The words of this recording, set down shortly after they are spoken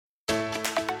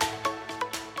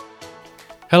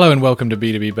Hello and welcome to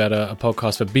B2B Better, a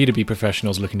podcast for B2B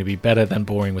professionals looking to be better than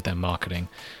boring with their marketing.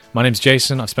 My name's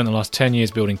Jason. I've spent the last 10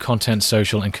 years building content,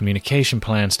 social, and communication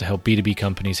plans to help B2B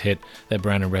companies hit their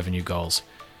brand and revenue goals.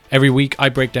 Every week, I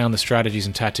break down the strategies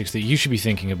and tactics that you should be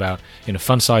thinking about in a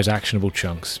fun-sized, actionable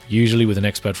chunks, usually with an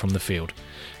expert from the field.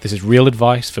 This is real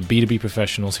advice for B2B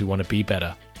professionals who want to be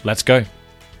better. Let's go.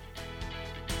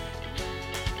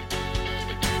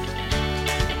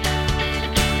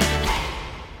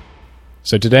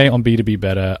 So today on B2B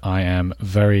Better, I am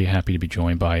very happy to be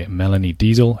joined by Melanie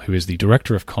Deziel, who is the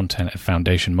Director of Content at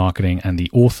Foundation Marketing and the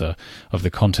author of the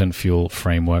Content Fuel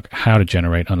Framework, How to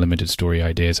Generate Unlimited Story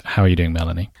Ideas. How are you doing,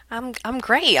 Melanie? I'm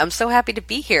great. I'm so happy to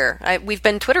be here. We've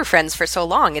been Twitter friends for so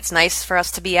long. It's nice for us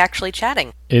to be actually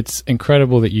chatting. It's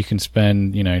incredible that you can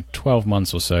spend, 12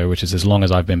 months or so, which is as long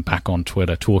as I've been back on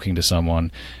Twitter talking to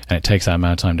someone, and it takes that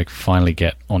amount of time to finally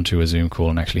get onto a Zoom call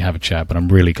and actually have a chat. But I'm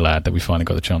really glad that we finally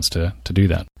got the chance to do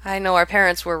that. I know our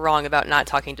parents were wrong about not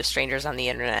talking to strangers on the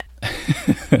internet.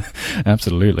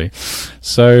 Absolutely.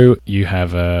 So you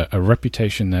have a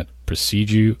reputation that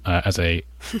precedes you as a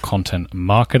content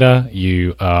marketer.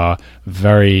 You are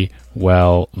very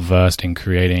well versed in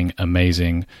creating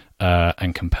amazing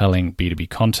and compelling B2B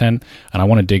content. And I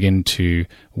want to dig into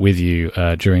with you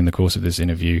during the course of this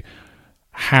interview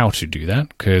how to do that,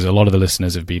 because a lot of the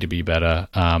listeners of B2B Better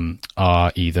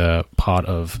are either part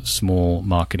of small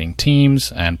marketing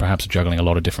teams and perhaps juggling a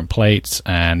lot of different plates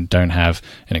and don't have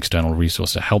an external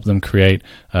resource to help them create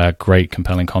great,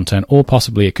 compelling content, or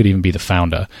possibly it could even be the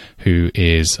founder who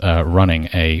is running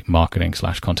a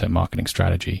marketing/content marketing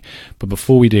strategy. But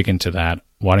before we dig into that,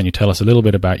 why don't you tell us a little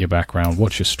bit about your background,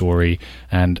 what's your story,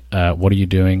 and what are you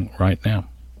doing right now?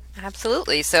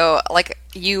 Absolutely. So like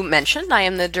you mentioned, I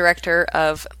am the director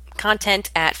of content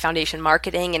at Foundation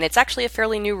Marketing, and it's actually a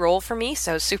fairly new role for me,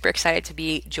 so super excited to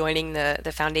be joining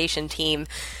the Foundation team.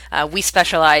 We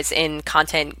specialize in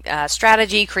content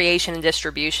strategy, creation, and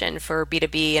distribution for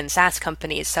B2B and SaaS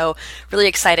companies, so really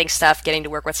exciting stuff, getting to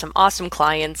work with some awesome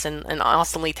clients and an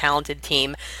awesomely talented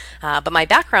team. But my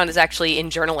background is actually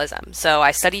in journalism. So I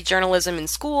studied journalism in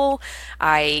school.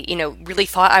 I, really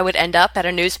thought I would end up at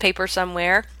a newspaper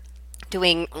somewhere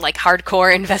doing like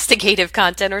hardcore investigative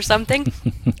content or something.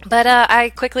 But I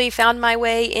quickly found my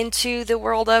way into the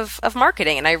world of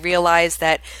marketing, and I realized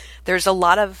that there's a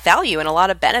lot of value and a lot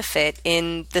of benefit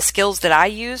in the skills that I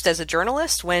used as a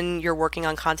journalist when you're working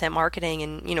on content marketing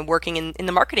and, working in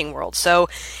the marketing world. So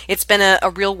it's been a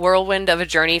real whirlwind of a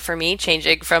journey for me,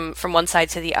 changing from one side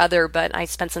to the other. But I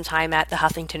spent some time at the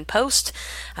Huffington Post.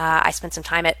 I spent some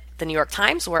time at the New York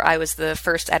Times, where I was the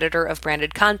first editor of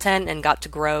branded content and got to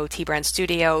grow T-Brand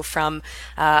Studio from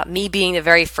me being the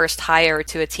very first hire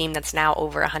to a team that's now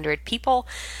over 100 people.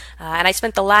 And I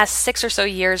spent the last 6 or so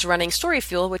years running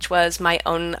StoryFuel, which was my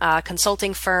own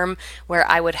consulting firm where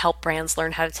I would help brands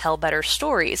learn how to tell better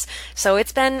stories. So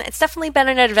it's definitely been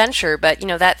an adventure, but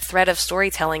that thread of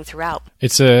storytelling throughout.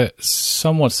 It's a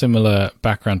somewhat similar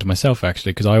background to myself,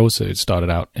 actually, because I also started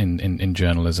out in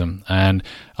journalism, and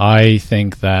I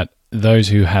think that those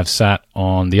who have sat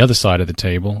on the other side of the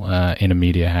table in a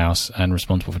media house and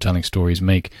responsible for telling stories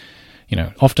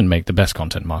often make the best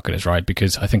content marketers, right?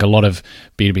 Because I think a lot of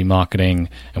B2B marketing,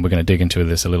 and we're going to dig into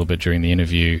this a little bit during the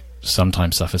interview,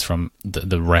 sometimes suffers from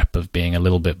the rep of being a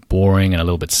little bit boring and a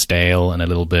little bit stale and a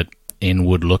little bit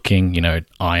inward looking.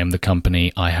 I am the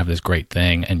company, I have this great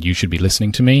thing, and you should be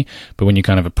listening to me. But when you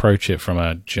kind of approach it from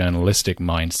a journalistic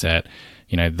mindset,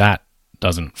 that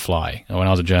doesn't fly. When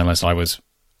I was a journalist, I was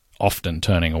often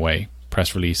turning away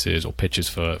press releases or pitches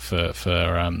for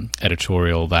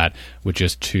editorial that were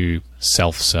just too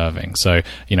self-serving. So,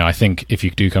 I think if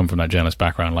you do come from that journalist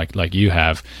background like you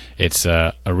have, it's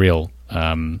a real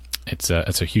it's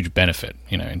a huge benefit,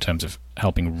 in terms of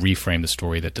helping reframe the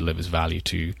story that delivers value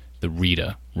to the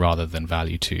reader rather than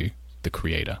value to the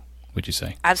creator. Would you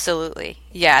say? Absolutely.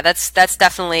 Yeah, that's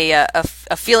definitely a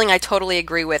feeling I totally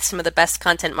agree with. Some of the best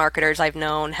content marketers I've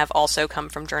known have also come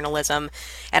from journalism.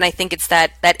 And I think it's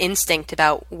that instinct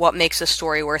about what makes a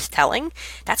story worth telling.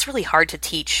 That's really hard to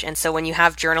teach. And so when you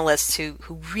have journalists who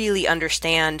really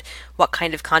understand what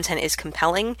kind of content is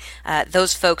compelling,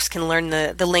 those folks can learn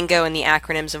the lingo and the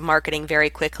acronyms of marketing very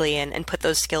quickly and put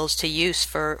those skills to use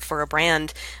for a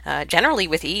brand, generally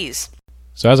with ease.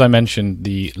 So as I mentioned,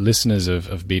 the listeners of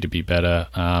B2B Better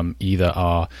either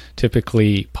are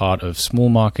typically part of small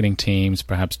marketing teams,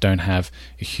 perhaps don't have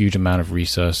a huge amount of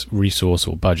resource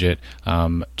or budget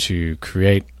to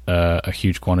create a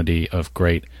huge quantity of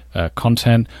great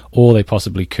content, or they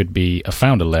possibly could be a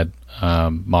founder-led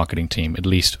marketing team, at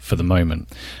least for the moment.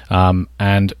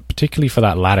 And particularly for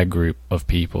that latter group of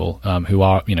people who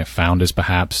are, founders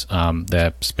perhaps,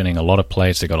 they're spinning a lot of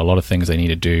plates, they've got a lot of things they need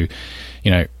to do,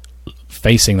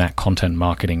 facing that content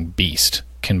marketing beast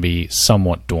can be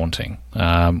somewhat daunting.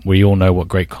 We all know what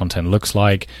great content looks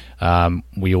like.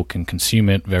 We all can consume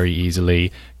it very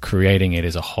easily. Creating it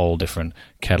is a whole different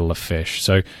kettle of fish.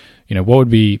 So,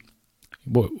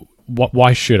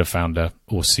 why should a founder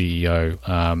or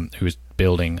CEO who is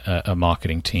building a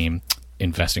marketing team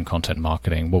invest in content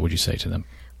marketing? What would you say to them?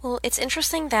 Well, it's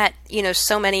interesting that,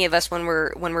 so many of us when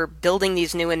we're building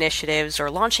these new initiatives or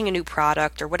launching a new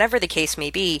product or whatever the case may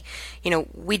be,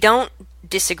 we don't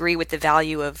disagree with the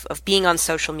value of being on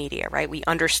social media, right? We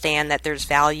understand that there's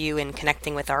value in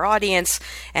connecting with our audience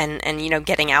and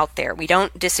getting out there. We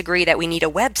don't disagree that we need a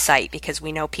website because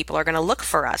we know people are going to look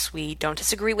for us. We don't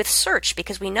disagree with search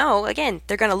because we know, again,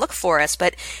 they're going to look for us,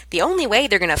 but the only way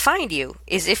they're going to find you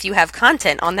is if you have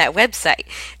content on that website.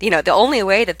 The only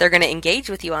way that they're going to engage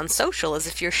with you on social is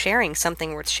if you're sharing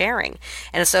something worth sharing.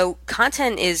 And so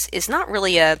content is not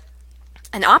really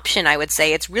an option, I would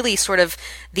say. It's really sort of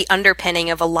the underpinning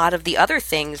of a lot of the other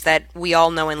things that we all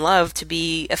know and love to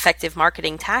be effective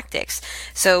marketing tactics.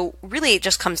 So really it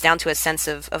just comes down to a sense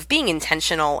of being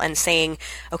intentional and saying,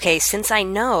 okay, since I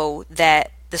know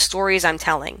that the stories I'm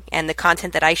telling and the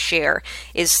content that I share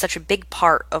is such a big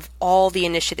part of all the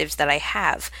initiatives that I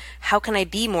have, how can I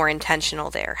be more intentional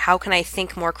there? How can I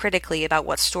think more critically about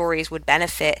what stories would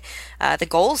benefit the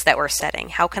goals that we're setting?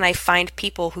 How can I find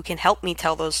people who can help me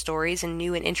tell those stories in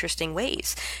new and interesting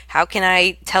ways? How can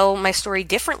I tell my story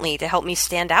differently to help me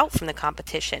stand out from the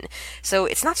competition? So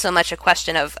it's not so much a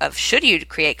question of should you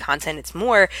create content, it's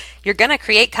more you're going to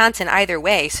create content either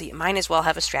way, so you might as well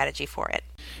have a strategy for it.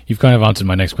 You've kind of answered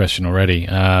my next question already,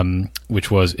 which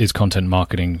was, is content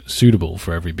marketing suitable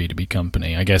for every B2B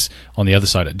company? I guess on the other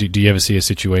side, do you ever see a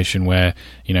situation where,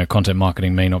 content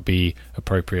marketing may not be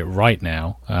appropriate right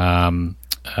now,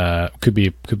 could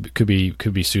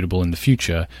be suitable in the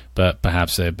future, but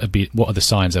perhaps what are the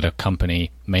signs that a company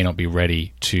may not be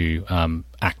ready to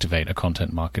activate a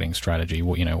content marketing strategy,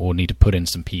 or need to put in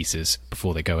some pieces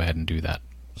before they go ahead and do that?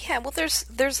 Yeah, well,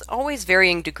 there's always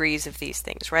varying degrees of these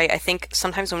things, right? I think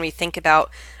sometimes when we think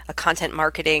about a content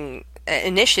marketing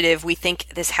initiative, we think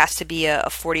this has to be a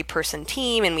 40-person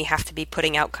team, and we have to be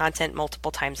putting out content multiple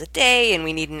times a day, and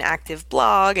we need an active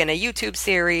blog and a YouTube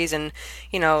series and,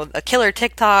 a killer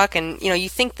TikTok. And, you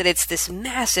think that it's this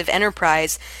massive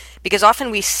enterprise because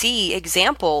often we see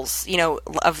examples,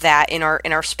 of that in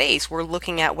our space. We're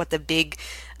looking at what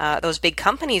those big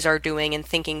companies are doing and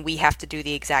thinking we have to do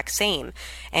the exact same.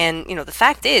 And, the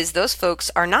fact is those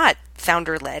folks are not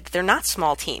founder-led. They're not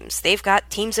small teams. They've got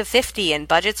teams of 50 and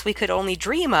budgets we could only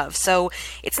dream of. So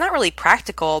it's not really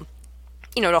practical,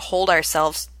 to hold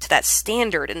ourselves to that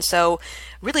standard. And so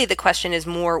really the question is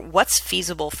more, what's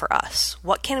feasible for us?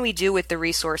 What can we do with the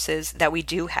resources that we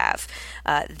do have?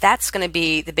 That's going to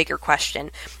be the bigger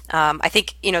question. I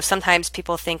think, sometimes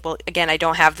people think, well, again, I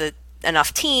don't have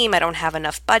enough team, I don't have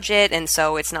enough budget, and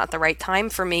so it's not the right time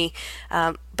for me.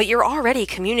 But you're already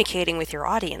communicating with your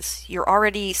audience. You're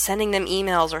already sending them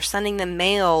emails or sending them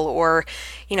mail or,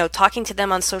 talking to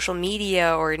them on social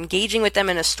media or engaging with them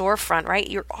in a storefront, right?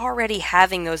 You're already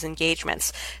having those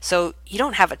engagements. So you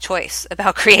don't have a choice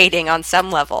about creating on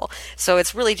some level. So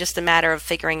it's really just a matter of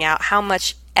figuring out how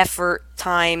much effort,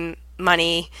 time,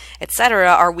 money, etc.,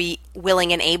 are we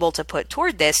willing and able to put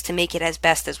toward this to make it as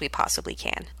best as we possibly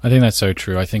can? I think that's so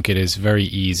true. I think it is very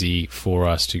easy for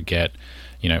us to get,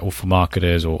 or for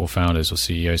marketers or founders or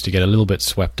CEOs to get a little bit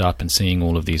swept up in seeing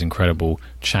all of these incredible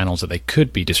channels that they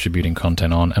could be distributing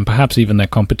content on, and perhaps even their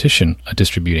competition are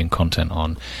distributing content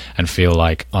on, and feel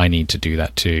like I need to do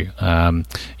that too.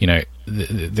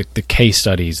 The case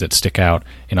studies that stick out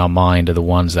in our mind are the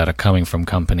ones that are coming from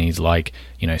companies like,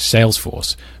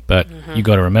 Salesforce. But you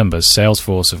got to remember,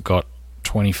 Salesforce have got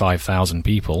 25,000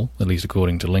 people, at least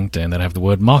according to LinkedIn, that have the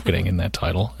word marketing in their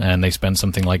title, and they spent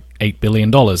something like $8 billion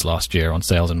last year on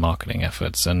sales and marketing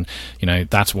efforts. And,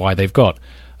 that's why they've got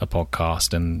a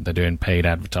podcast, and they're doing paid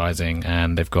advertising,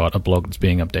 and they've got a blog that's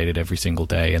being updated every single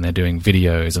day, and they're doing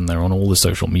videos, and they're on all the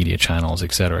social media channels,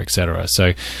 et cetera, et cetera.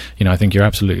 So, I think you're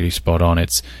absolutely spot on.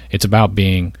 It's about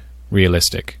being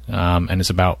realistic, and it's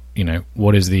about,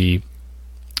 what is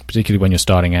particularly when you're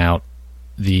starting out,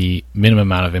 the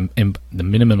minimum amount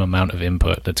of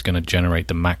input that's going to generate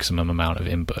the maximum amount of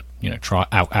input.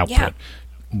 Output. Yeah.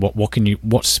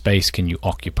 What space can you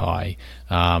occupy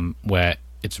where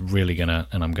it's really gonna,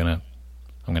 and I'm gonna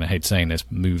hate saying this,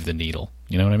 move the needle.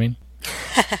 You know what I mean?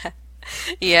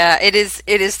 Yeah, it is.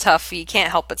 It is tough. You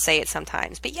can't help but say it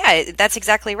sometimes. But yeah, that's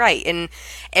exactly right. And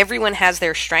everyone has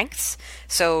their strengths.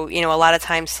 So, a lot of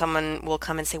times someone will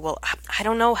come and say, "Well, I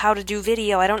don't know how to do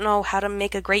video. I don't know how to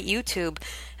make a great YouTube."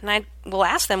 And I will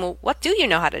ask them, "Well, what do you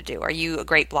know how to do? Are you a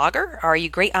great blogger? Are you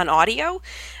great on audio?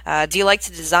 Do you like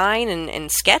to design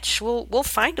and sketch?" We'll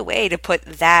find a way to put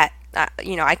that.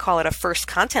 I call it a first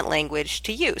content language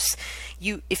to use.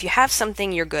 If you have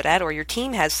something you're good at, or your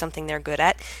team has something they're good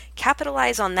at,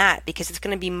 capitalize on that, because it's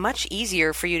going to be much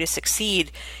easier for you to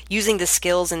succeed using the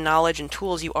skills and knowledge and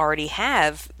tools you already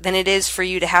have than it is for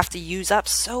you to have to use up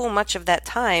so much of that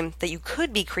time that you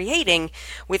could be creating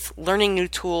with learning new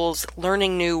tools,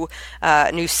 learning new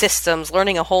systems,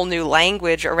 learning a whole new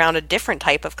language around a different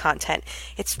type of content.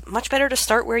 It's much better to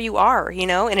start where you are. In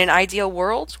an ideal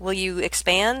world, will you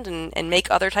expand and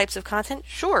make other types of content?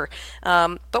 Sure.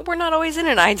 But we're not always in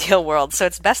an ideal world, so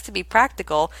it's best to be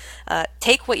practical.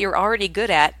 Take what you're already good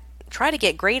at, try to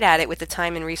get great at it with the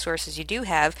time and resources you do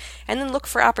have, and then look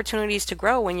for opportunities to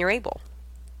grow when you're able.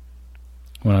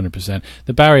 100%.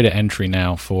 The barrier to entry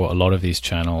now for a lot of these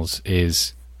channels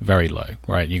is very low,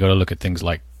 right? You got to look at things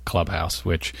like Clubhouse,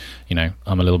 which,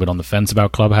 I'm a little bit on the fence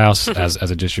about Clubhouse as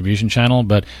a distribution channel,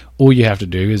 but all you have to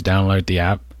do is download the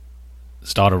app,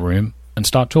 start a room, and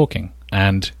start talking.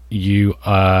 And you're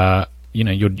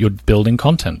building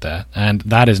content there, and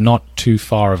that is not too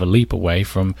far of a leap away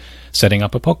from setting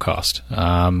up a podcast,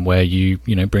 where you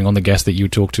bring on the guest that you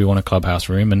talk to on a Clubhouse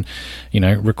room, and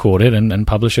record it and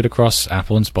publish it across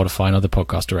Apple and Spotify and other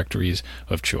podcast directories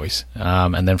of choice.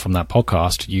 And then from that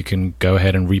podcast, you can go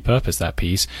ahead and repurpose that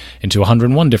piece into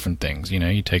 101 different things.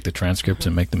 You take the transcripts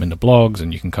and make them into blogs,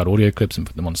 and you can cut audio clips and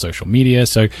put them on social media.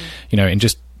 So, in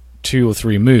just 2 or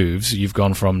 3 moves, you've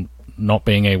gone from not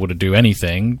being able to do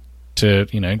anything to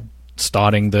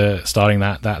starting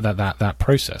that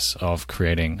process of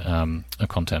creating a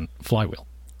content flywheel.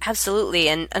 Absolutely.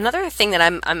 And another thing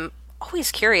that I'm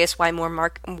always curious why more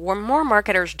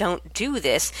marketers don't do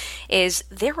this is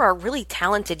there are really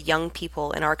talented young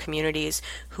people in our communities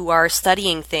who are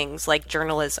studying things like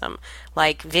journalism,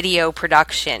 like video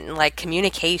production, like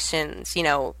communications,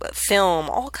 film,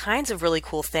 all kinds of really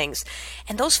cool things.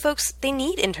 And those folks, they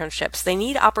need internships. They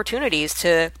need opportunities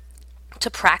to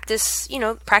practice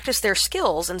their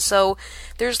skills. And so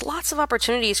there's lots of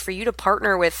opportunities for you to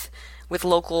partner with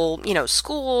local,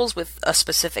 schools, with a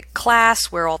specific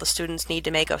class where all the students need to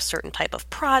make a certain type of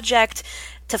project,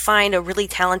 to find a really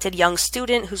talented young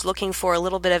student who's looking for a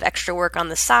little bit of extra work on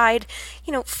the side.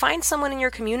 Find someone in your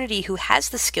community who has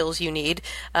the skills you need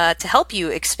to help you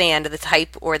expand the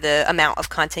type or the amount of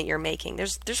content you're making.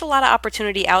 There's a lot of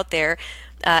opportunity out there.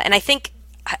 And I think,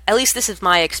 at least this is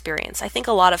my experience, I think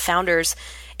a lot of founders,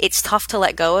 it's tough to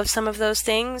let go of some of those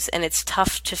things, and it's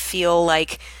tough to feel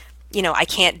like, I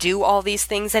can't do all these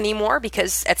things anymore,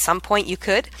 because at some point you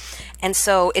could. And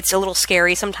so it's a little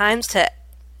scary sometimes to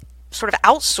sort of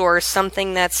outsource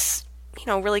something that's,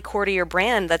 really core to your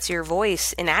brand, that's your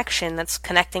voice in action, that's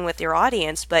connecting with your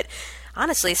audience. But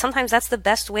honestly, sometimes that's the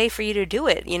best way for you to do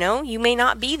it. You may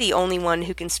not be the only one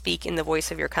who can speak in the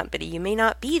voice of your company. You may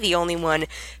not be the only one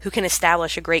who can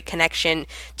establish a great connection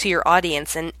to your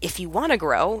audience. And if you want to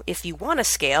grow, if you want to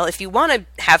scale, if you want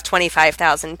to have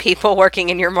 25,000 people working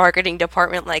in your marketing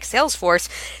department like Salesforce,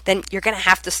 then you're going to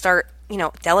have to start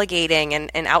delegating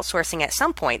and outsourcing at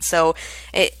some point. So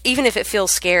even if it feels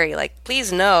scary,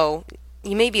 please know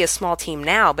you may be a small team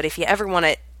now, but if you ever want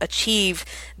to achieve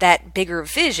that bigger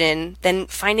vision, then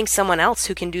finding someone else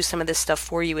who can do some of this stuff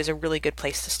for you is a really good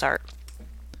place to start.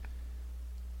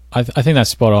 I think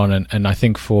that's spot on, and I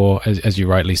think for, as you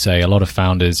rightly say, a lot of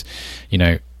founders,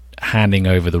 handing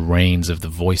over the reins of the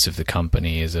voice of the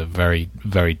company is a very,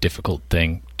 very difficult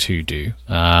thing to do.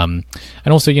 And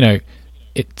also,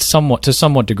 to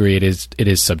somewhat degree, it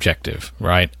is subjective,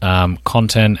 right?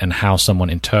 Content and how someone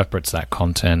interprets that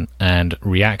content and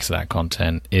reacts to that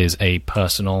content is a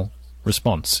personal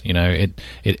response.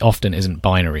 It often isn't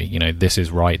binary. This is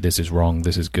right, this is wrong,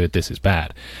 this is good, this is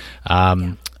bad.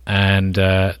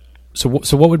 So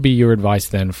what would be your advice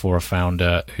then for a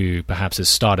founder who perhaps has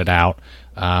started out,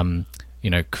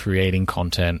 creating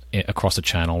content across a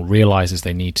channel, realizes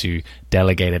they need to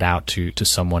delegate it out to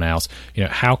someone else?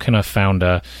 How can a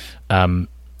founder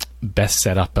best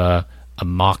set up a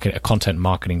content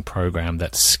marketing program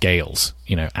that scales,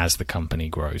 as the company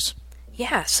grows?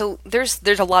 Yeah, so there's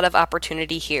a lot of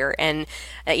opportunity here, and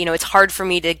it's hard for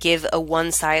me to give a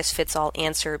one size fits all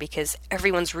answer because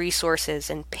everyone's resources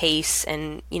and pace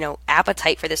and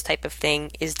appetite for this type of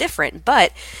thing is different.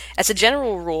 But as a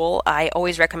general rule, I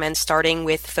always recommend starting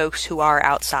with folks who are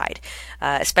outside.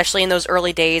 Especially in those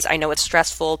early days, I know it's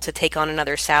stressful to take on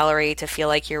another salary, to feel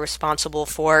like you're responsible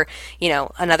for,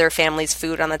 another family's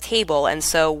food on the table. And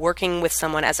so working with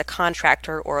someone as a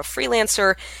contractor or a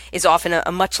freelancer is often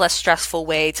a much less stressful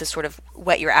way to sort of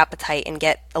whet your appetite and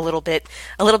get a little bit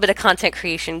of content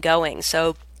creation going.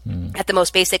 So at the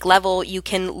most basic level, you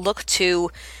can look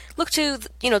to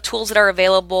tools that are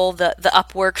available, the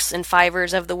Upworks and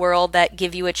Fivers of the world that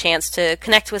give you a chance to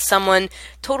connect with someone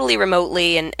totally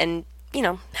remotely and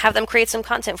have them create some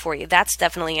content for you. That's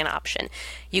definitely an option.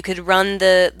 You could run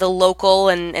the local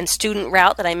and student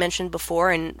route that I mentioned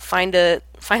before and find a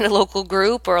local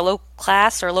group or a local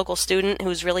class or a local student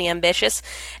who's really ambitious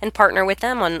and partner with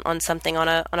them on something on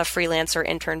a freelance or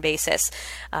intern basis.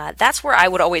 That's where I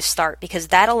would always start because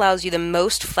that allows you the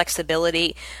most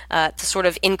flexibility to sort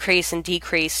of increase and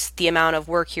decrease the amount of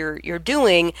work you're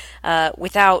doing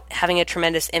without having a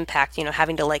tremendous impact,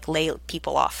 having to lay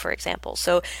people off, for example.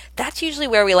 So that's usually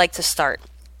where we like to start.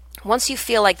 Once you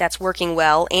feel like that's working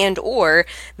well and or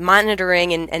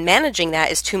monitoring and managing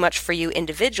that is too much for you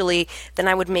individually, then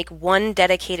I would make one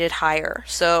dedicated hire.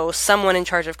 So someone in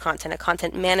charge of content, a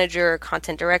content manager,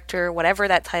 content director, whatever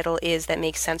that title is that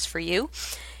makes sense for you,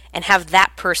 and have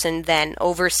that person then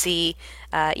oversee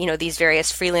these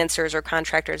various freelancers or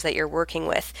contractors that you're working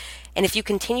with. And if you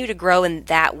continue to grow in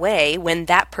that way, when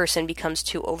that person becomes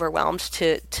too overwhelmed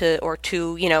or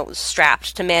too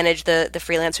strapped to manage the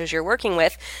freelancers you're working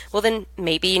with, well then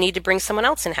maybe you need to bring someone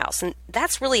else in house. And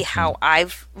that's really how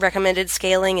I've recommended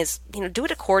scaling is do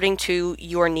it according to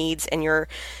your needs and your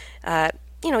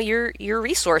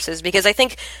resources, because I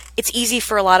think it's easy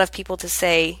for a lot of people to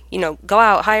say, go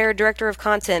out, hire a director of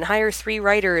content, hire 3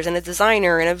 writers and a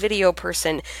designer and a video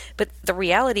person. But the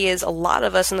reality is a lot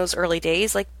of us in those early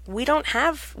days, we don't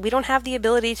have the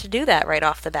ability to do that right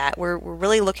off the bat. We're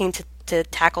really looking to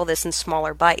tackle this in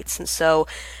smaller bites. And so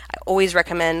I always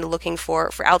recommend looking for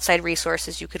outside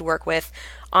resources you could work with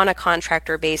on a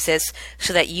contractor basis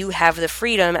so that you have the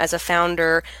freedom as a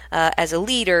founder, as a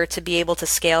leader, to be able to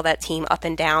scale that team up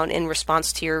and down in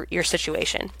response to your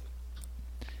situation.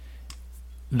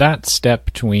 That step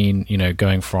between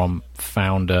going from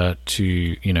founder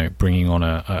to bringing on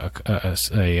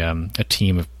a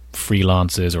team of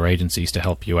freelancers or agencies to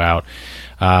help you out,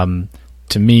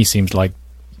 to me seems like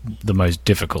the most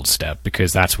difficult step,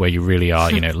 because that's where you really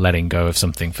are letting go of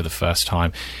something for the first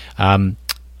time.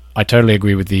 I totally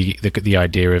agree with the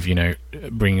idea of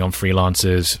bringing on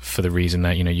freelancers for the reason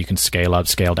that you can scale up,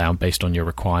 scale down based on your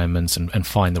requirements and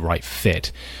find the right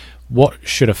fit. What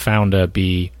should a founder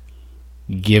be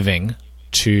giving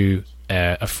to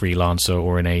a freelancer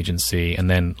or an agency, and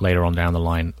then later on down the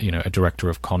line a director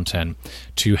of content,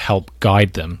 to help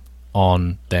guide them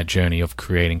on their journey of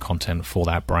creating content for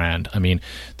that brand? I mean,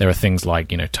 there are things like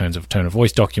tone of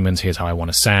voice documents, here's how I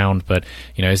want to sound, but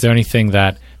is there anything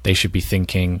that they should be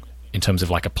thinking in terms of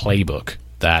like a playbook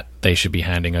that they should be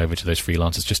handing over to those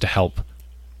freelancers just to help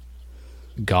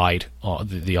guide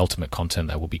the ultimate content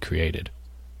that will be created?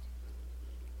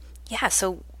 Yeah,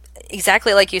 so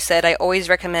exactly like you said, I always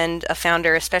recommend a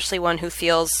founder, especially one who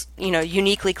feels,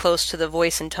 uniquely close to the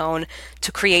voice and tone,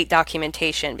 to create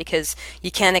documentation, because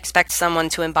you can't expect someone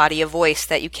to embody a voice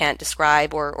that you can't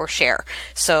describe or share.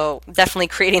 So definitely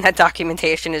creating that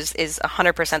documentation is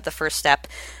 100% the first step.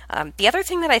 The other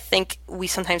thing that I think we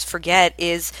sometimes forget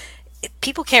is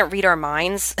people can't read our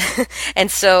minds.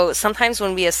 And so sometimes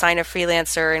when we assign a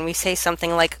freelancer and we say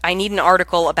something like, I need an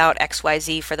article about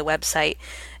XYZ for the website,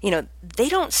 they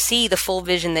don't see the full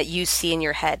vision that you see in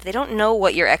your head. They don't know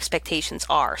what your expectations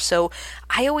are. So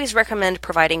I always recommend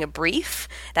providing a brief.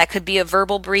 That could be a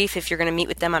verbal brief if you're going to meet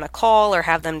with them on a call or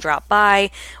have them drop by,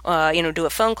 do a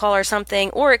phone call or something.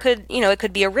 Or it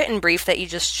could be a written brief that you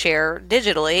just share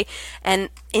digitally. And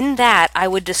in that, I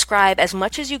would describe as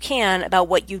much as you can about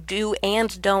what you do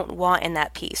and don't want in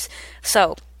that piece.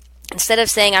 So instead of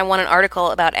saying I want an article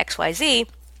about XYZ,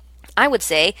 I would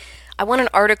say I want an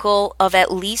article of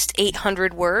at least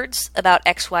 800 words about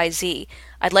XYZ.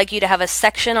 I'd like you to have a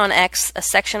section on X, a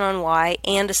section on Y,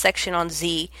 and a section on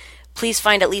Z. Please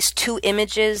find at least 2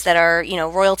 images that are,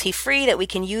 royalty free that we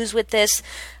can use with this.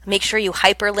 Make sure you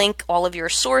hyperlink all of your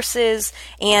sources.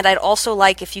 And I'd also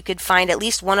like if you could find at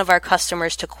least one of our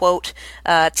customers to quote,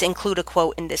 to include a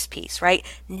quote in this piece, right?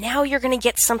 Now you're going to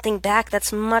get something back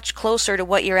that's much closer to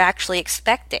what you're actually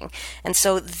expecting. And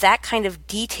so that kind of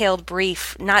detailed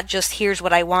brief, not just here's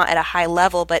what I want at a high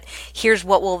level, but here's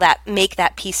what will that make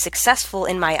that piece successful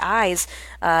in my eyes,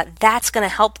 that's going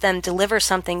to help them deliver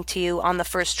something to you on the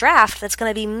first draft that's going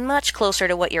to be much closer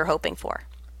to what you're hoping for.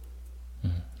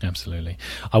 Absolutely.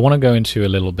 I want to go into a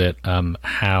little bit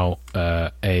how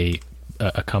a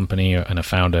company and a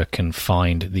founder can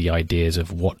find the ideas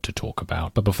of what to talk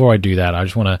about. But before I do that, I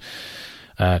just want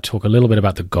to talk a little bit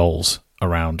about the goals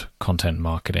around content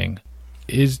marketing.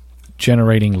 Is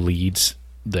generating leads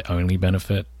the only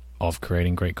benefit of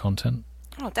creating great content?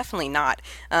 Oh, definitely not.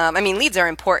 Leads are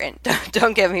important.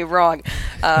 Don't get me wrong.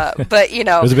 But, it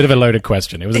was a bit of a loaded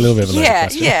question. It was a little bit of a loaded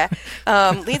question.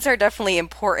 Yeah. Leads are definitely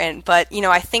important. But,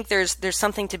 I think there's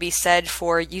something to be said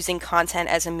for using content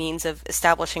as a means of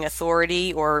establishing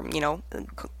authority or,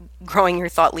 growing your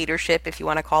thought leadership, if you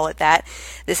want to call it that.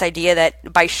 This idea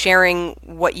that by sharing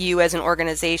what you as an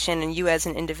organization and you as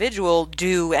an individual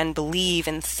do and believe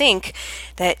and think,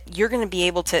 that you're going to be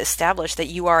able to establish that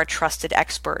you are a trusted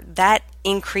expert. That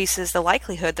increases the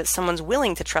likelihood that someone's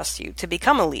willing to trust you to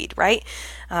become a lead, right?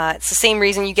 It's the same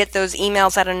reason you get those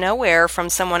emails out of nowhere from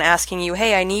someone asking you,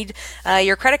 hey, I need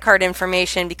your credit card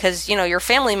information because, your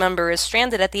family member is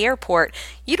stranded at the airport.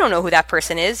 You don't know who that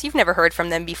person is. You've never heard from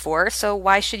them before, so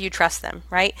why should you trust them,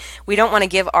 right? We don't want to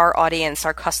give our audience,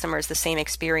 our customers, the same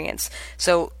experience.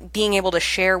 So being able to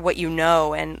share what you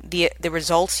know and the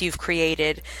results you've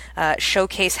created,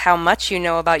 showcase how much you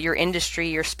know about your industry,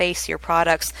 your space, your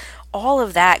products, all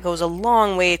of that goes a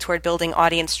long way toward building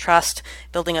audience trust,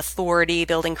 building authority,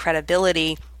 building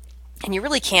credibility. And you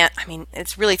really can't,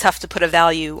 it's really tough to put a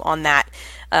value on that.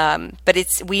 But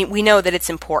we know that it's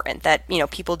important that,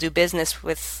 people do business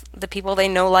with the people they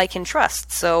know, like, and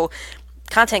trust. So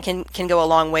content can go a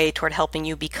long way toward helping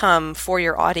you become, for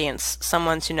your audience,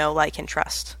 someone to know, like, and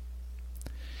trust.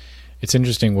 It's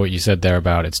interesting what you said there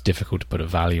about it's difficult to put a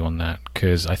value on that,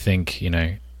 because I think,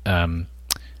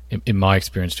 in my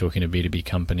experience talking to B2B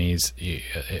companies,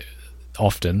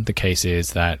 often the case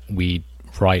is that we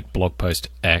write blog post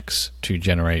X to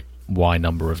generate Y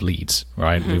number of leads,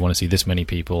 right? Mm-hmm. We want to see this many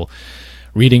people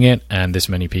reading it and this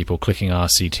many people clicking our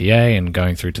CTA and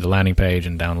going through to the landing page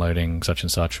and downloading such and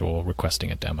such or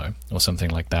requesting a demo or something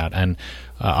like that. And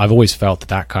I've always felt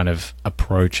that kind of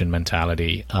approach and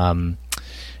mentality,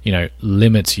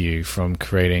 limits you from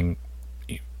creating,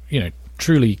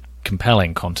 truly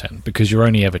compelling content, because you're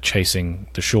only ever chasing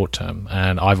the short term.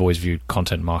 And I've always viewed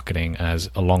content marketing as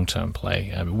a long-term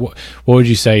play. What would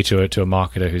you say to a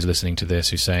marketer who's listening to this,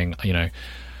 who's saying,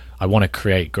 I want to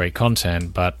create great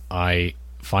content, but I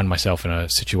find myself in a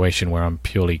situation where I'm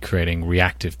purely creating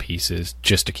reactive pieces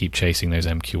just to keep chasing those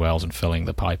MQLs and filling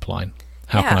the pipeline?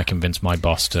 How can I convince my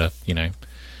boss to,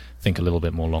 think a little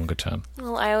bit more longer term?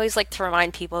 Well, I always like to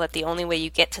remind people that the only way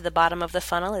you get to the bottom of the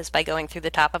funnel is by going through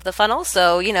the top of the funnel.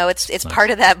 So, it's nice.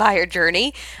 Part of that buyer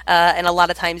journey. And a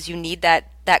lot of times you need that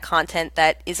content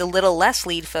that is a little less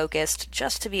lead focused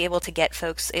just to be able to get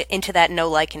folks into that know,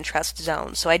 like, and trust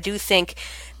zone. So I do think,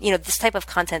 this type of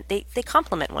content, they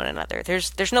complement one another.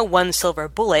 There's no one silver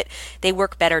bullet. They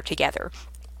work better together.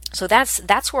 So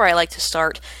that's where I like to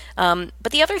start.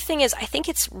 But the other thing is, I think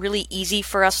it's really easy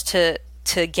for us to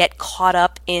get caught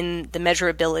up in the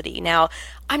measurability. Now,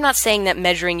 I'm not saying that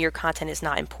measuring your content is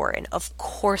not important. Of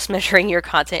course, measuring your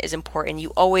content is important. You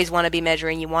always want to be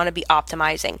measuring. You want to be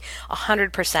optimizing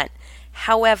 100%.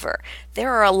 However,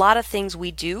 there are a lot of things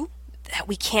we do that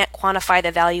we can't quantify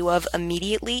the value of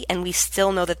immediately, and we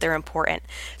still know that they're important.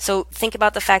 So think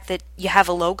about the fact that you have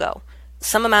a logo.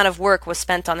 Some amount of work was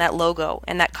spent on that logo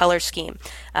and that color scheme.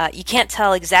 You can't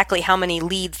tell exactly how many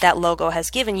leads that logo has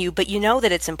given you, but you know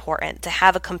that it's important to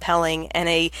have a compelling and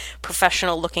a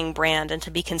professional looking brand and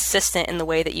to be consistent in the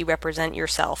way that you represent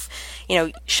yourself.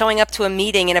 Showing up to a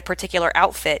meeting in a particular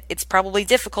outfit, it's probably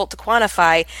difficult to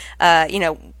quantify,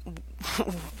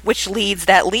 which leads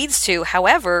that leads to.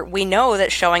 However, we know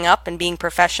that showing up and being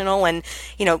professional and,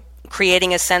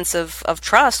 creating a sense of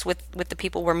trust with the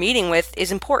people we're meeting with is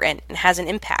important and has an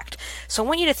impact. So I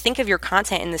want you to think of your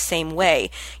content in the same way.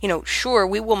 Sure,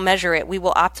 we will measure it, we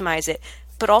will optimize it,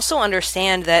 but also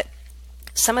understand that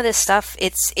some of this stuff,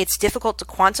 it's difficult to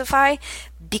quantify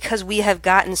because we have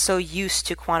gotten so used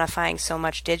to quantifying so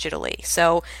much digitally.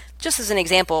 So just as an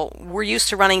example, we're used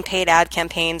to running paid ad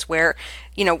campaigns where,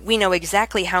 we know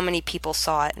exactly how many people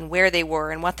saw it and where they were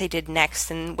and what they did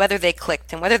next and whether they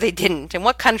clicked and whether they didn't and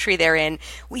what country they're in.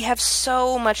 We have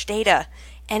so much data.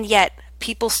 And yet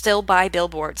people still buy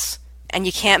billboards. And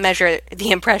you can't measure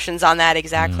the impressions on that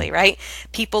exactly, right?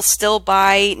 People still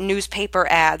buy newspaper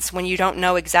ads when you don't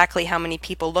know exactly how many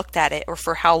people looked at it or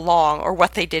for how long or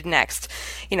what they did next.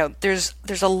 There's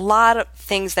a lot of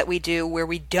things that we do where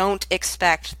we don't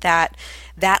expect that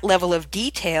level of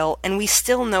detail, and we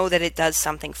still know that it does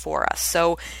something for us.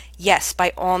 So yes,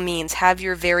 by all means, have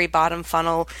your very bottom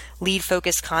funnel lead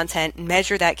focused content,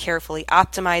 measure that carefully,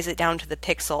 optimize it down to the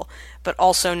pixel, but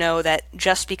also know that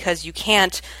just because you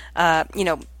can't,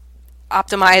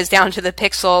 optimize down to the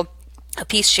pixel a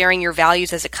piece sharing your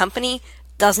values as a company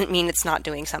doesn't mean it's not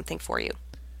doing something for you.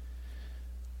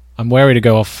 I'm wary to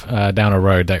go off down a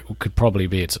road that could probably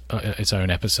be its own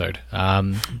episode.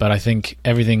 But I think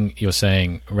everything you're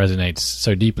saying resonates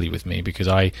so deeply with me because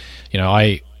I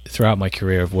throughout my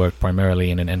career have worked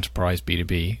primarily in an enterprise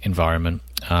B2B environment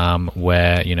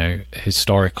where,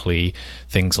 historically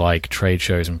things like trade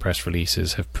shows and press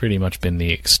releases have pretty much been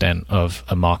the extent of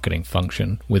a marketing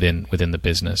function within the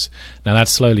business. Now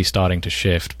that's slowly starting to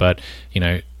shift, but,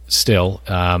 still,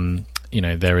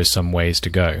 there is some ways to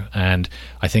go. And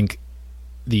I think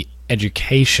the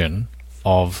education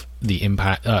of the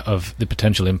impact of the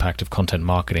potential impact of content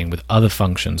marketing with other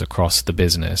functions across the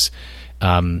business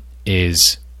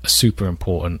is a super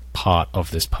important part of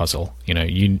this puzzle.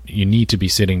 You need to be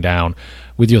sitting down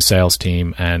with your sales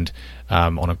team and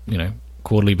on a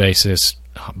quarterly basis,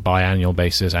 biannual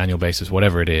basis, annual basis,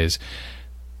 whatever it is,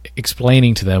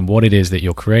 explaining to them what it is that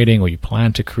you're creating or you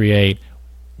plan to create,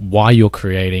 why you're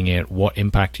creating it, what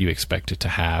impact you expect it to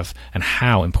have, and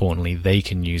how importantly they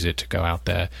can use it to go out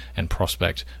there and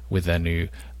prospect with their new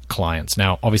clients.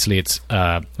 Now, obviously, it's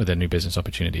with their new business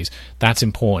opportunities. That's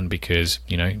important because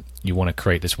you want to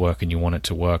create this work and you want it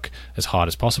to work as hard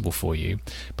as possible for you.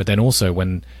 But then also,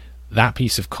 when that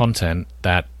piece of content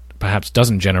that perhaps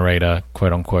doesn't generate a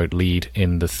quote-unquote lead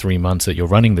in the 3 months that you're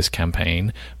running this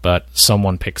campaign, but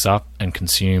someone picks up and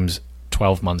consumes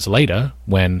 12 months later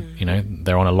when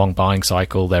they're on a long buying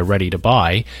cycle, they're ready to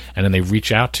buy, and then they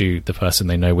reach out to the person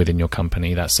they know within your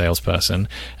company, that salesperson,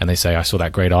 and they say, I saw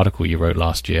that great article you wrote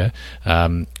last year,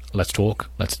 let's talk,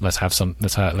 let's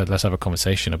have a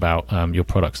conversation about your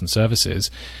products and services.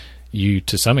 You,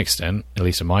 to some extent, at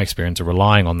least in my experience, are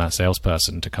relying on that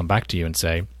salesperson to come back to you and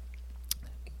say,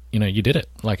 you did it,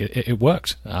 like it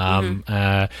worked.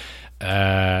 So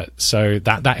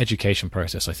that education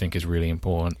process, I think, is really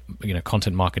important.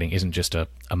 Content marketing isn't just a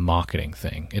marketing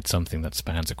thing; it's something that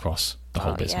spans across the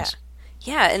whole business.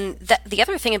 Yeah, and the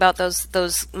other thing about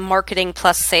those marketing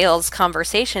plus sales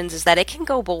conversations is that it can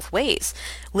go both ways.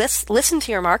 Listen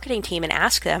to your marketing team and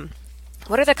ask them,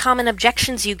 what are the common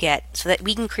objections you get so that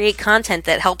we can create content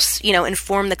that helps,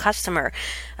 inform the customer?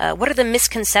 What are the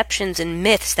misconceptions and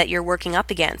myths that you're working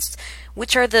up against?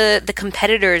 Which are the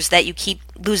competitors that you keep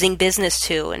losing business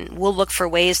to? And we'll look for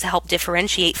ways to help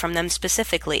differentiate from them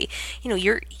specifically.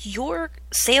 Your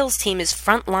sales team is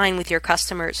frontline with your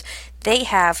customers. They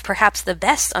have perhaps the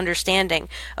best understanding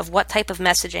of what type of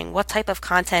messaging, what type of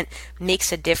content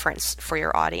makes a difference for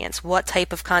your audience, what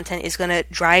type of content is going to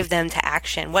drive them to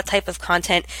action, what type of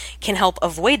content can help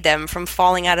avoid them from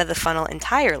falling out of the funnel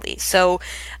entirely. So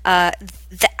I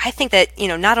think that,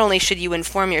 not only should you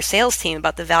inform your sales team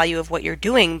about the value of what you're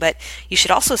doing, but you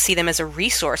should also see them as a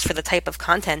resource for the type of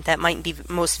content that might be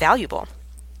most valuable.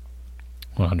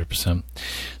 100%.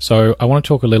 So I want to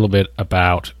talk a little bit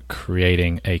about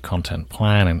creating a content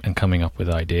plan and coming up with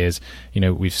ideas.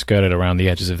 We've skirted around the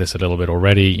edges of this a little bit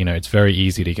already. It's very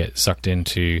easy to get sucked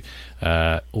into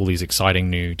all these exciting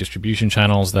new distribution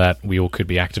channels that we all could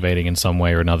be activating in some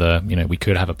way or another. We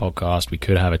could have a podcast, we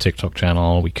could have a TikTok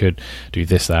channel, we could do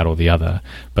this, that, or the other.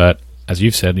 But as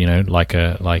you've said, like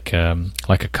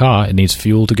a car, it needs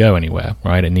fuel to go anywhere,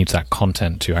 right? It needs that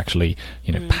content to actually,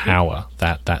 power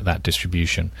that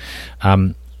distribution.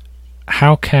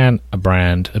 How can a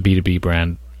B2B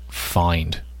brand,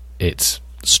 find its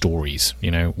stories?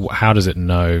 How does it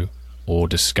know or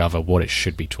discover what it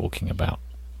should be talking about?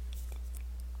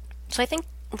 So I think,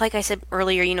 like I said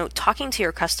earlier, talking to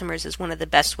your customers is one of the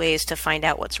best ways to find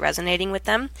out what's resonating with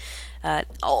them.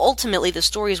 Ultimately, the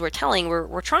stories we're telling,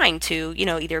 we're trying to,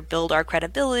 either build our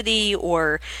credibility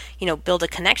or, build a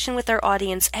connection with our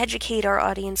audience, educate our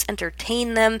audience,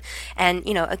 entertain them. And,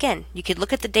 again, you could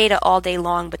look at the data all day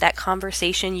long, but that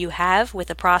conversation you have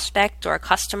with a prospect or a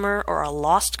customer or a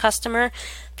lost customer,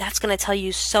 that's going to tell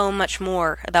you so much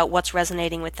more about what's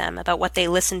resonating with them, about what they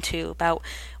listen to, about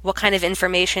what kind of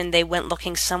information they went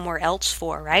looking somewhere else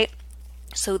for, right?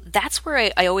 So that's where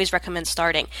I always recommend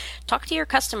starting. Talk to your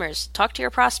customers, talk to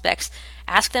your prospects,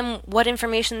 Ask them what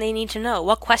information they need to know.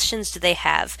 What questions do they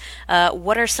have?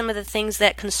 What are some of the things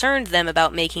that concerned them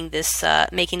about making this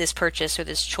purchase or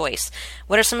this choice?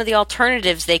 What are some of the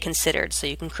alternatives they considered? So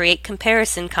you can create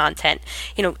comparison content.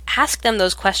 Ask them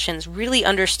those questions. Really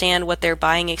understand what their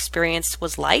buying experience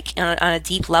was like on a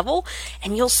deep level,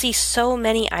 and you'll see so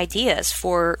many ideas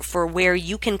for where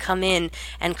you can come in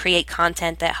and create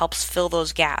content that helps fill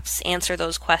those gaps, answer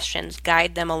those questions,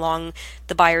 guide them along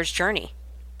the buyer's journey.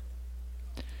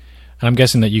 And I'm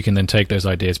guessing that you can then take those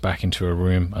ideas back into a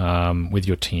room with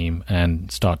your team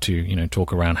and start to,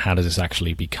 talk around how does this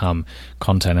actually become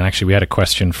content. And actually, we had a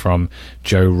question from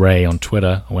Joe Ray on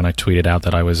Twitter when I tweeted out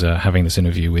that I was having this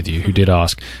interview with you, who did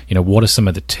ask, what are some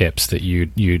of the tips that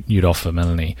you'd offer,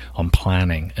 Melanie, on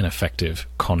planning an effective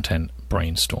content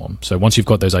brainstorm? So once you've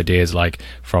got those ideas, like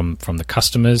from the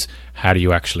customers, how do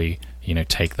you actually,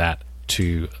 take that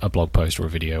to a blog post or a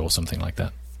video or something like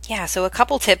that? Yeah, so a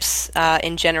couple tips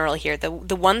in general here. The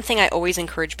one thing I always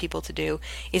encourage people to do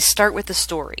is start with the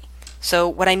story. So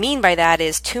what I mean by that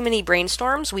is too many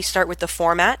brainstorms, we start with the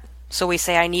format. So we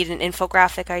say, I need an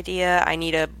infographic idea, I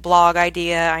need a blog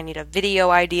idea, I need a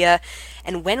video idea.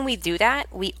 And when we do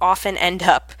that, we often end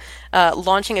up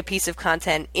launching a piece of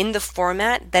content in the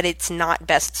format that it's not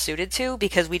best suited to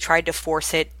because we tried to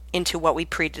force it into what we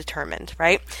predetermined,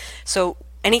 right? So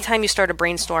anytime you start a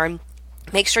brainstorm,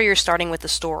 make sure you're starting with the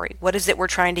story. What is it we're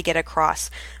trying to get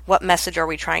across? What message are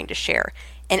we trying to share?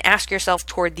 And ask yourself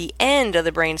toward the end of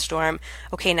the brainstorm,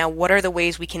 okay, now what are the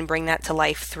ways we can bring that to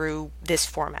life through this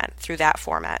format, through that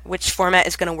format? Which format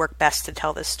is going to work best to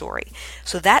tell this story?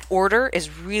 So that order is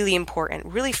really important.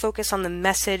 Really focus on the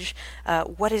message.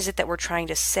 What is it that we're trying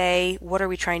to say? What are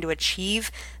we trying to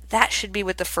achieve? That should be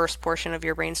what the first portion of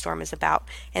your brainstorm is about.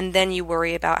 And then you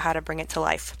worry about how to bring it to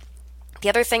life. The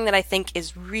other thing that I think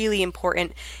is really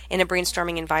important in a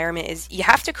brainstorming environment is you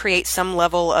have to create some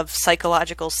level of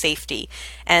psychological safety.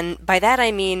 And by that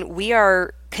I mean we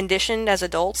are conditioned as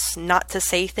adults not to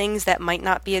say things that might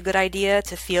not be a good idea,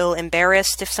 to feel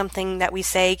embarrassed if something that we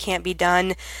say can't be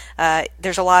done.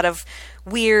 There's a lot of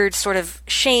weird sort of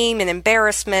shame and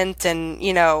embarrassment and,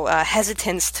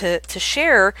 hesitance to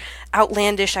share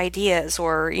outlandish ideas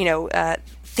or,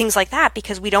 things like that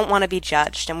because we don't want to be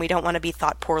judged and we don't want to be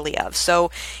thought poorly of.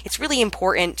 So it's really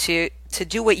important to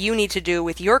do what you need to do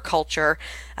with your culture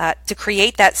to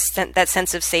create that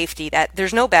sense of safety, that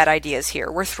there's no bad ideas here.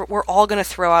 We're all going to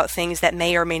throw out things that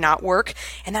may or may not work,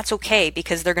 and that's okay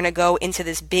because they're going to go into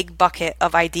this big bucket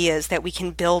of ideas that we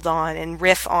can build on and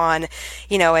riff on,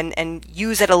 and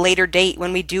use at a later date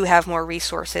when we do have more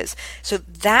resources. So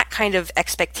that kind of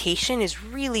expectation is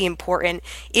really important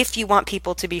if you want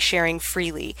people to be sharing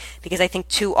freely, because I think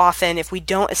too often if we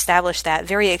don't establish that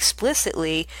very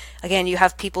explicitly, again, you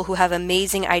have people who have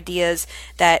amazing ideas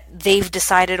that they've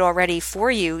decided already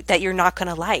for you that you're not going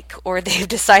to like, or they've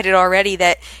decided already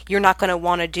that you're not going to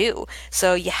want to do.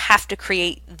 So you have to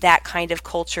create that kind of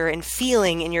culture and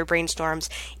feeling in your brainstorms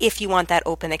if you want that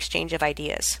open exchange of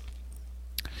ideas.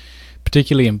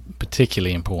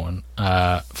 Particularly important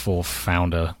for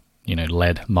founder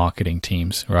led marketing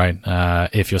teams, right?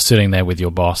 If you're sitting there with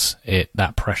your boss,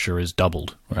 that pressure is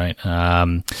doubled, right?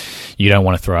 You don't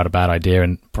want to throw out a bad idea,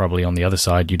 and probably on the other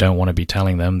side, you don't want to be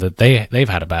telling them that they've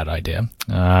had a bad idea.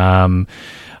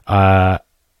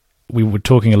 We were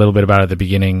talking a little bit about at the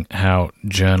beginning how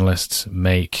journalists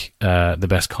make the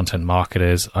best content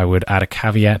marketers. I would add a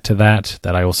caveat to that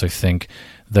I also think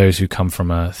those who come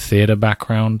from a theater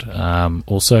background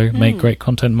also make great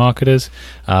content marketers.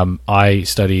 I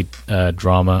studied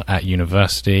drama at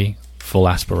university, full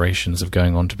aspirations of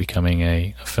going on to becoming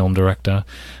a film director,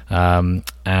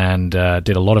 and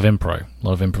did a lot of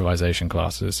improvisation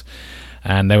classes.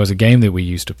 And there was a game that we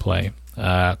used to play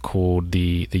called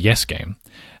the Yes Game.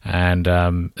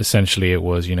 And essentially it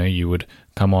was, you would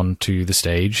come onto the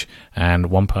stage and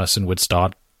one person would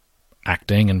start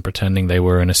acting and pretending they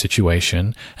were in a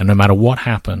situation, and no matter what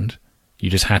happened,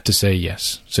 you just had to say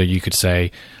yes. So you could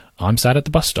say, I'm sat at the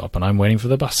bus stop and I'm waiting for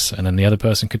the bus, and then the other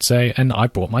person could say, and I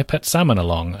brought my pet salmon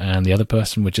along, and the other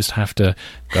person would just have to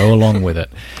go along with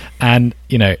it. And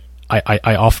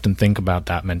I often think about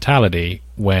that mentality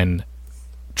when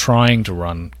trying to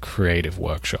run creative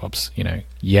workshops.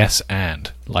 Yes, and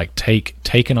like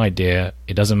take an idea,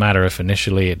 it doesn't matter if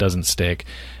initially it doesn't stick,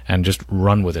 and just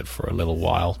run with it for a little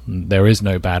while. There is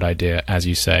no bad idea, as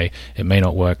you say. It may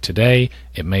not work today,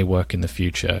 it may work in the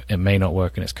future, it may not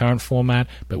work in its current format,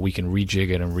 but we can rejig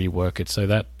it and rework it so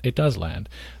that it does land.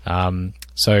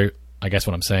 So I guess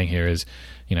what I'm saying here is,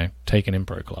 take an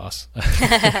improv class,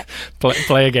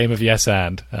 play a game of yes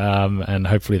and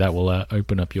hopefully that will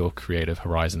open up your creative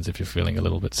horizons if you're feeling a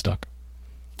little bit stuck.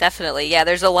 Definitely. Yeah,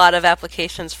 there's a lot of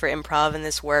applications for improv in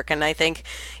this work, and I think,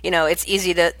 it's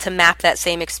easy to map that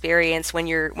same experience when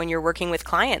you're working with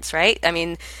clients, right? I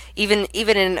mean, even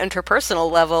in an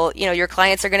interpersonal level, your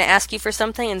clients are going to ask you for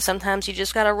something, and sometimes you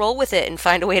just got to roll with it and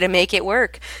find a way to make it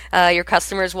work. Your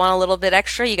customers want a little bit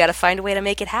extra, you got to find a way to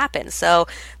make it happen. So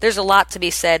there's a lot to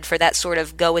be said for that sort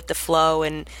of go with the flow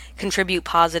and contribute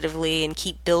positively and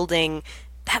keep building.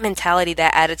 That mentality,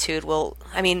 that attitude it will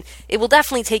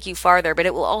definitely take you farther, but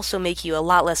it will also make you a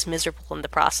lot less miserable in the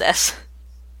process.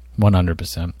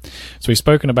 100%. So we've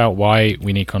spoken about why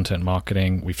we need content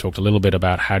marketing. We've talked a little bit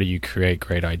about how do you create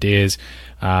great ideas.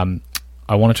 I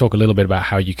want to talk a little bit about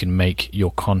how you can make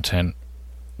your content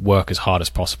work as hard as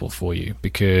possible for you,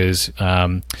 because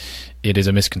it is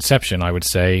a misconception, I would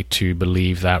say, to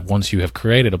believe that once you have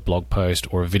created a blog post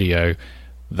or a video,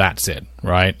 that's it,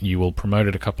 right? You will promote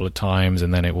it a couple of times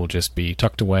and then it will just be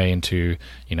tucked away into,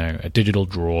 a digital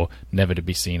drawer, never to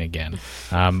be seen again.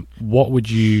 How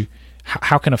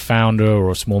can a founder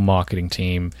or a small marketing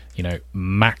team,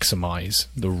 maximize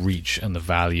the reach and the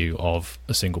value of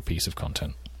a single piece of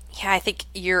content? Yeah, I think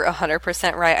you're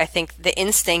 100% right. I think the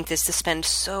instinct is to spend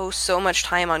so much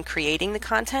time on creating the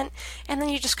content, and then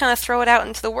you just kind of throw it out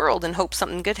into the world and hope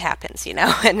something good happens,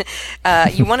 And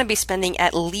you want to be spending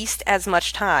at least as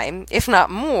much time, if not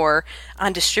more,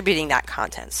 on distributing that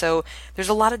content. So there's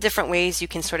a lot of different ways you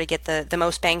can sort of get the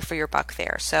most bang for your buck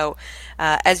there. So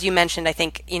as you mentioned, I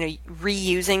think,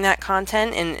 reusing that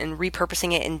content and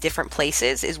repurposing it in different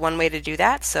places is one way to do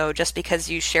that. So just because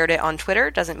you shared it on Twitter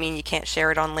doesn't mean you can't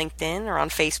share it on LinkedIn or on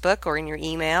Facebook or in your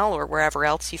email or wherever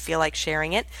else you feel like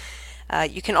sharing it.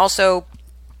 You can also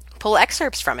pull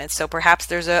excerpts from it. So perhaps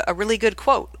there's a really good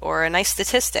quote or a nice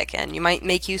statistic, and you might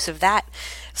make use of that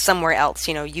somewhere else.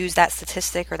 Use that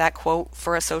statistic or that quote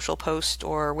for a social post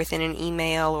or within an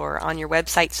email or on your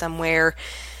website somewhere.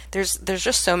 There's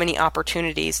just so many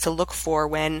opportunities to look for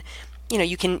when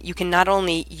you can not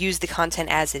only use the content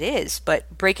as it is,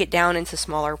 but break it down into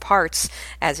smaller parts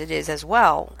as it is as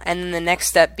well. And then the next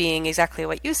step being exactly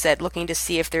what you said, looking to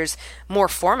see if there's more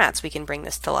formats we can bring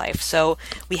this to life. So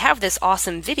we have this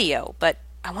awesome video, but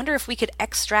I wonder if we could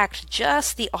extract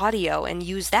just the audio and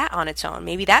use that on its own.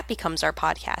 Maybe that becomes our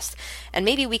podcast. And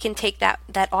maybe we can take that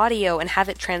audio and have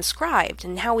it transcribed.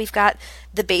 And now we've got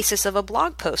the basis of a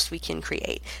blog post we can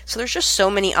create. So there's just so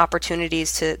many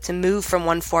opportunities to move from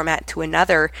one format to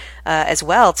another as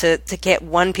well, to get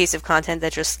one piece of content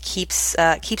that just keeps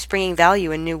bringing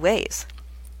value in new ways.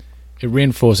 It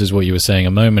reinforces what you were saying a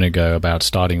moment ago about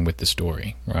starting with the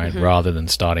story, right? Mm-hmm. Rather than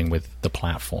starting with the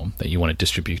platform that you want to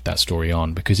distribute that story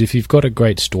on. Because if you've got a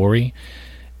great story,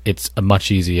 it's a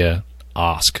much easier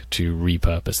ask to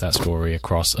repurpose that story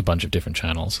across a bunch of different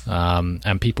channels.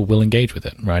 And people will engage with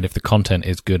it, right? If the content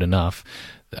is good enough,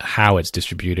 how it's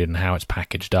distributed and how it's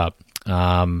packaged up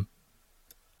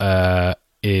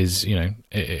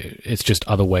it's just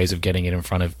other ways of getting it in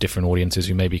front of different audiences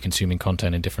who may be consuming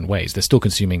content in different ways. They're still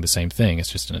consuming the same thing,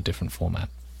 it's just in a different format.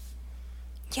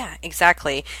 Yeah,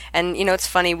 exactly. And, it's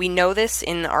funny, we know this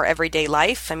in our everyday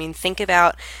life. I mean, think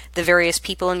about the various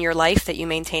people in your life that you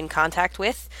maintain contact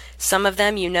with. Some of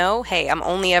them, hey, I'm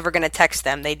only ever going to text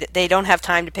them. They don't have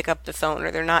time to pick up the phone,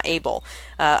 or they're not able.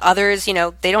 Others,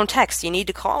 they don't text. You need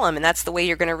to call them, and that's the way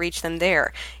you're going to reach them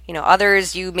there.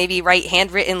 Others you maybe write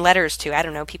handwritten letters to. I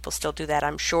don't know, people still do that,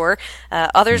 I'm sure.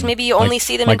 Others, maybe you only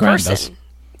see them in person. Does.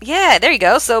 Yeah, there you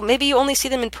go. So maybe you only see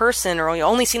them in person, or you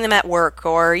only see them at work,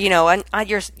 or, on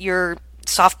your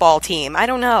softball team. I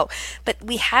don't know. But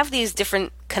we have these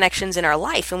different connections in our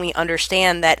life, and we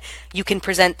understand that you can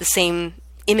present the same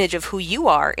image of who you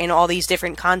are in all these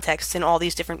different contexts, in all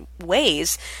these different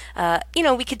ways.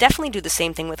 We could definitely do the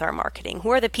same thing with our marketing. Who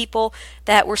are the people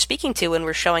that we're speaking to when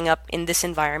we're showing up in this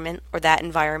environment or that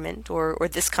environment or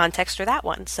this context or that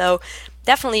one? So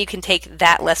definitely you can take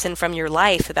that lesson from your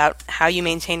life about how you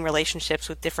maintain relationships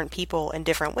with different people in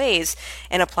different ways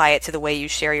and apply it to the way you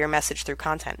share your message through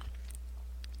content.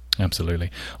 Absolutely.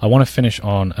 I want to finish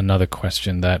on another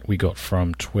question that we got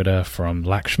from Twitter from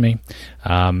Lakshmi,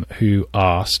 who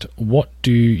asked, what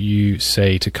do you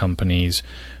say to companies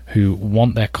who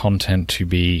want their content to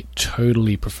be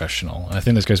totally professional? I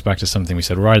think this goes back to something we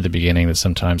said right at the beginning, that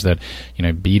sometimes that,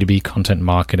 B2B content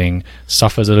marketing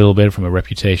suffers a little bit from a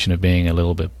reputation of being a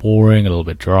little bit boring, a little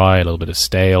bit dry, a little bit of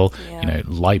stale,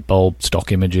 light bulb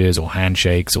stock images or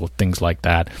handshakes or things like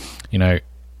that.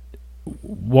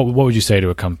 What would you say to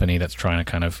a company that's trying to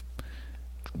kind of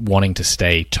wanting to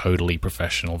stay totally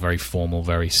professional, very formal,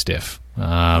 very stiff?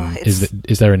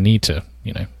 Is there a need to,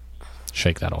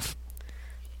 shake that off?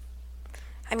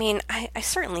 I mean, I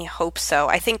certainly hope so.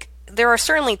 I think there are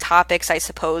certainly topics, I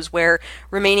suppose, where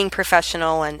remaining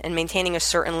professional and maintaining a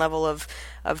certain level of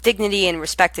dignity and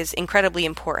respect is incredibly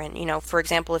important. For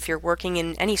example, if you're working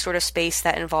in any sort of space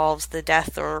that involves the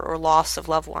death or loss of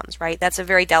loved ones, right? That's a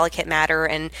very delicate matter,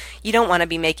 and you don't want to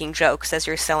be making jokes as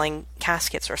you're selling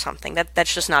caskets or something.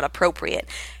 That's just not appropriate.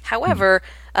 However,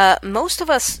 most of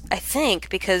us, I think,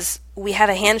 because we have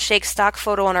a handshake stock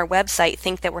photo on our website,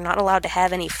 think that we're not allowed to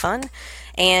have any fun.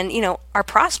 And, our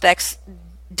prospects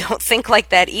don't think like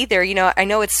that either. I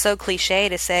know it's so cliche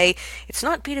to say it's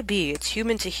not B2B, it's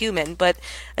human to human. But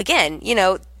again,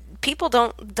 people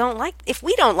don't like, if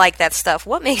we don't like that stuff,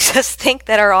 what makes us think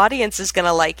that our audience is going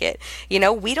to like it?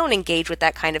 We don't engage with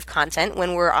that kind of content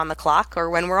when we're on the clock or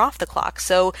when we're off the clock.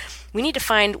 So we need to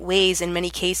find ways in many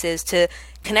cases to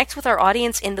connect with our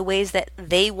audience in the ways that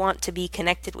they want to be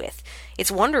connected with.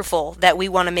 It's wonderful that we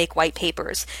want to make white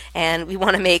papers and we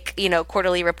want to make,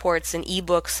 quarterly reports and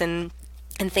ebooks and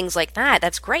things like that.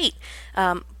 That's great.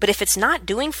 But if it's not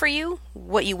doing for you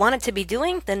what you want it to be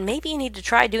doing, then maybe you need to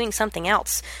try doing something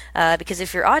else. Because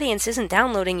if your audience isn't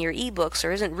downloading your ebooks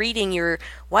or isn't reading your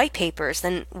white papers,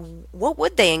 then what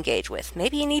would they engage with?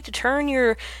 Maybe you need to turn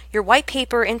your white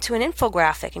paper into an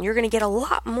infographic and you're going to get a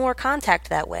lot more contact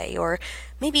that way. Or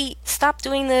maybe stop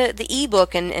doing the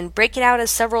ebook and break it out as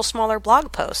several smaller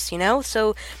blog posts,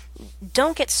 So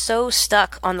don't get so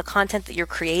stuck on the content that you're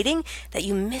creating that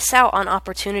you miss out on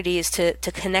opportunities to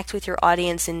connect with your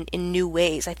audience in new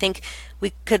ways. I think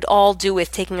we could all do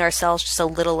with taking ourselves just a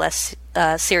little less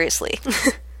seriously.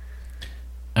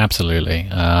 Absolutely.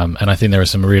 And I think there are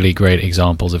some really great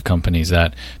examples of companies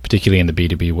that, particularly in the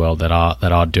B2B world, that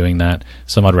are doing that.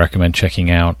 Some I'd recommend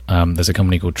checking out. There's a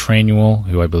company called Trainual,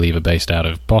 who I believe are based out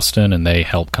of Boston, and they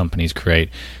help companies create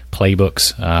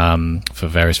playbooks for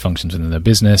various functions within their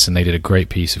business, and they did a great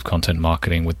piece of content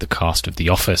marketing with the cast of The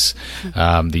Office,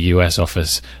 the US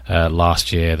office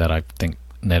last year, that I think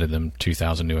netted them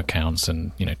 2,000 new accounts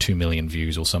and 2 million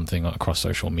views or something across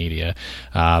social media.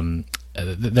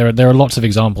 There are lots of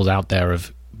examples out there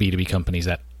of B2B companies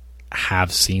that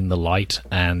have seen the light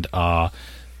and are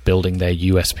building their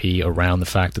USP around the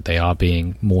fact that they are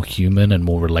being more human and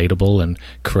more relatable and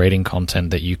creating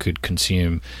content that you could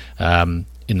consume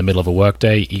in the middle of a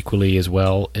workday equally as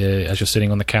well as you're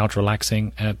sitting on the couch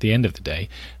relaxing at the end of the day.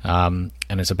 And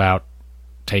it's about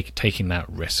taking that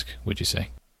risk, would you say?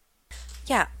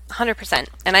 Yeah, 100%.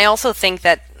 And I also think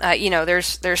that,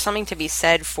 there's something to be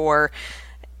said for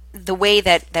the way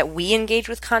that we engage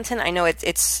with content. I know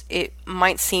it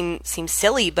might seem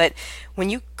silly, but when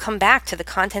you come back to the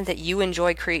content that you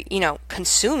enjoy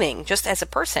consuming just as a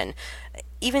person,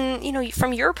 even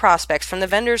from your prospects, from the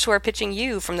vendors who are pitching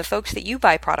you, from the folks that you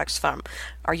buy products from,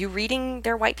 are you reading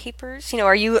their white papers?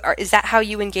 Is that how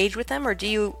you engage with them, or do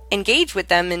you engage with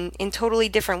them in totally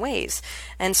different ways?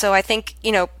 And so I think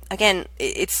again,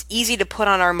 it's easy to put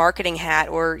on our marketing hat,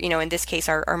 or in this case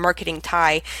our marketing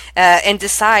tie, and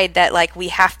decide that we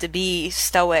have to be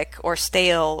stoic or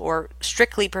stale or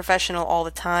strictly professional all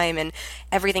the time, and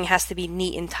everything has to be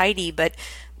neat and tidy. But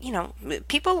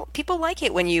people like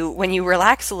it when you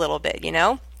relax a little bit.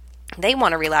 They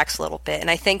want to relax a little bit, and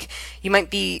I think you might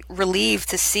be relieved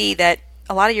to see that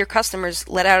a lot of your customers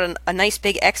let out a nice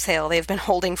big exhale they've been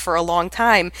holding for a long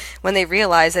time when they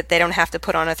realize that they don't have to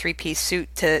put on a 3-piece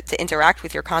suit to interact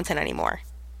with your content anymore.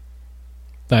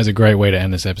 That is a great way to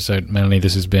end this episode. Melanie,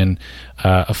 this has been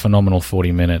a phenomenal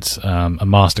 40 minutes, a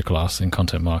masterclass in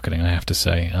content marketing, I have to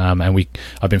say. And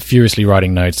I've been furiously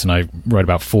writing notes, and I wrote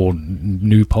about 4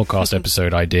 new podcast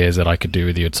episode ideas that I could do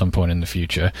with you at some point in the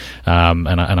future. And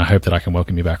I hope that I can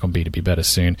welcome you back on B2B Better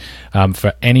soon.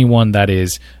 For anyone that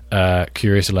is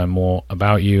curious to learn more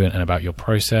about you and about your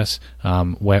process,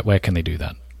 where can they do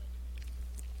that?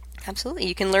 Absolutely.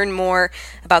 You can learn more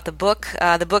about the book.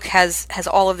 The book has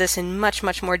all of this in much,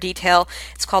 much more detail.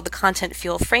 It's called The Content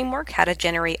Fuel Framework, How to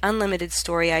Generate Unlimited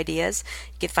Story Ideas.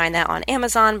 You can find that on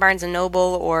Amazon, Barnes & Noble,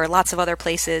 or lots of other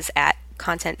places at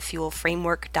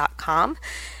contentfuelframework.com.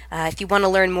 If you want to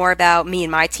learn more about me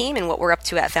and my team and what we're up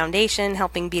to at Foundation,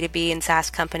 helping B2B and SaaS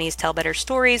companies tell better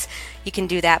stories, you can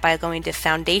do that by going to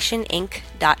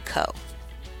foundationinc.co.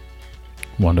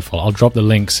 Wonderful. I'll drop the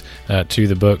links to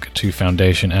the book, to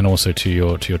Foundation, and also to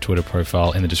your Twitter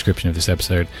profile in the description of this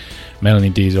episode. Melanie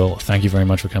Deziel, thank you very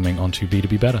much for coming on to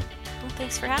B2B Better. Well,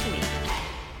 thanks for having me.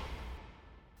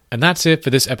 And that's it for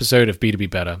this episode of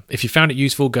B2B Better. If you found it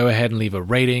useful, go ahead and leave a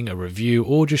rating, a review,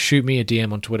 or just shoot me a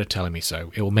DM on Twitter telling me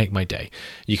so. It will make my day.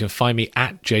 You can find me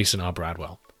at Jason R.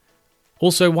 Bradwell.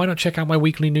 Also, why not check out my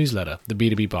weekly newsletter, The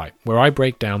B2B Bite, where I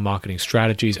break down marketing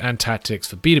strategies and tactics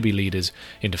for B2B leaders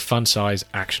into fun-size,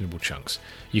 actionable chunks.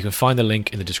 You can find the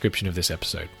link in the description of this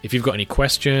episode. If you've got any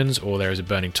questions, or there is a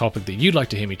burning topic that you'd like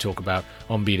to hear me talk about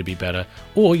on B2B Better,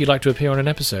 or you'd like to appear on an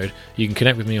episode, you can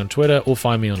connect with me on Twitter or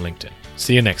find me on LinkedIn.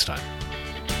 See you next time.